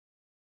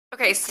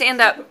Okay, stand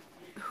up.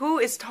 Who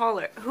is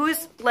taller?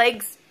 Whose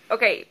legs?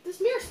 Okay.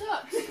 This mirror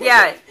sucks.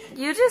 Yeah,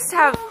 you just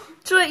have...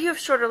 Juliet, you have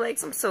shorter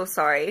legs. I'm so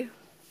sorry.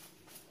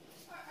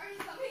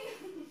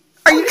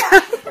 Are you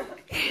coming?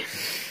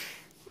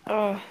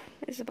 Oh,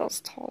 Isabel's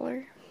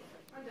taller.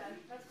 I'm done.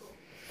 That's cool.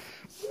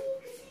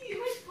 Ooh, is he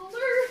much taller?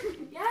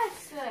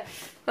 Yes.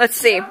 Let's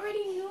see. I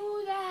already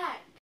knew that.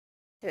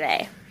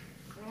 Today.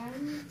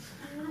 I'm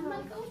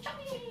gonna go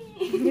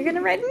shopping. You're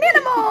gonna ride an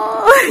animal!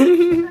 I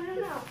don't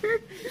know.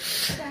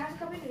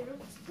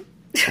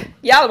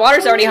 Yeah, the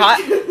water's already hot.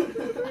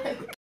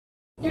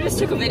 You just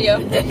took a video.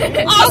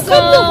 Awesome!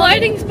 The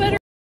lighting's better.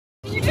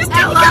 You just took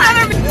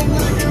another video.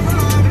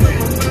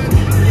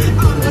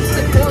 What's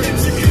the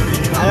chorus?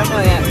 I don't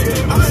know yet.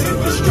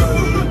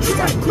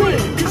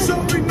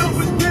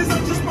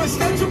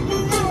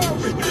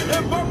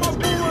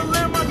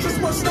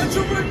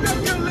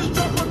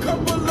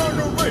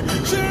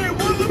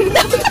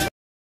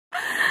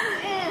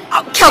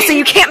 Oh, Kelsey,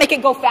 you can't make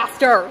it go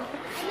faster.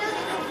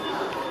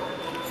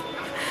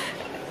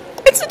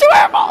 It's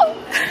adorable.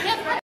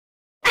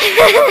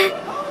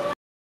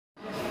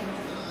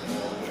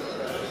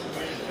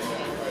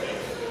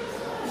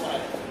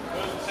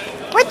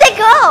 Where'd they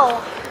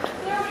go?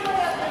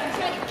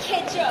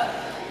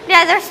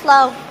 Yeah, they're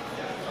slow.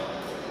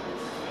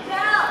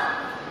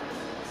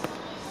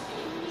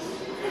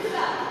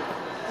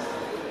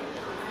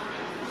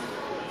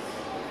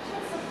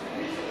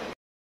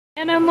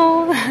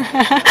 Animal.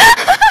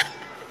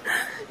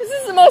 This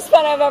is the most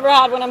fun I've ever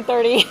had when I'm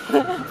 30.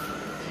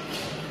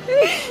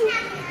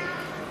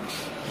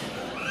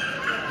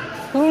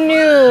 Who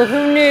knew?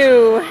 Who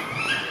knew?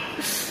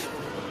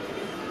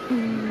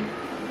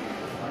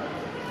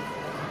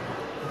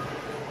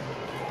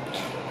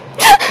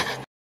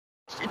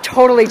 You're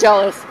totally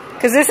jealous,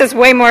 because this is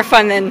way more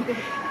fun than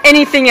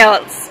anything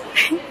else.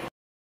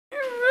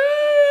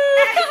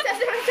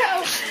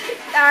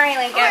 Sorry,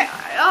 Lincoln.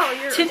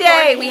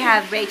 Today we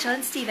have Rachel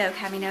and Steve-O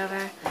coming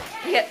over.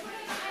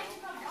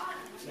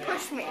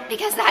 Push me.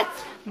 Because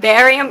that's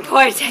very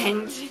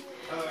important.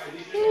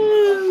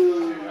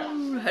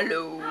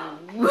 Hello.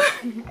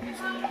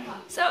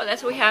 So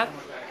that's what we have.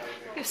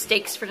 We have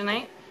steaks for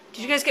tonight.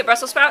 Did you guys get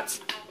Brussels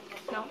sprouts?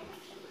 No.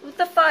 With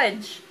the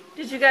fudge.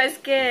 Did you guys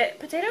get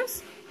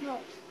potatoes? No.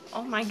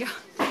 Oh my god.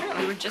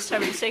 Apparently we're just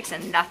having steaks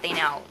and nothing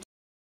else.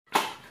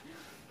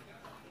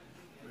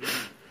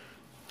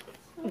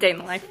 Day in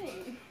the life.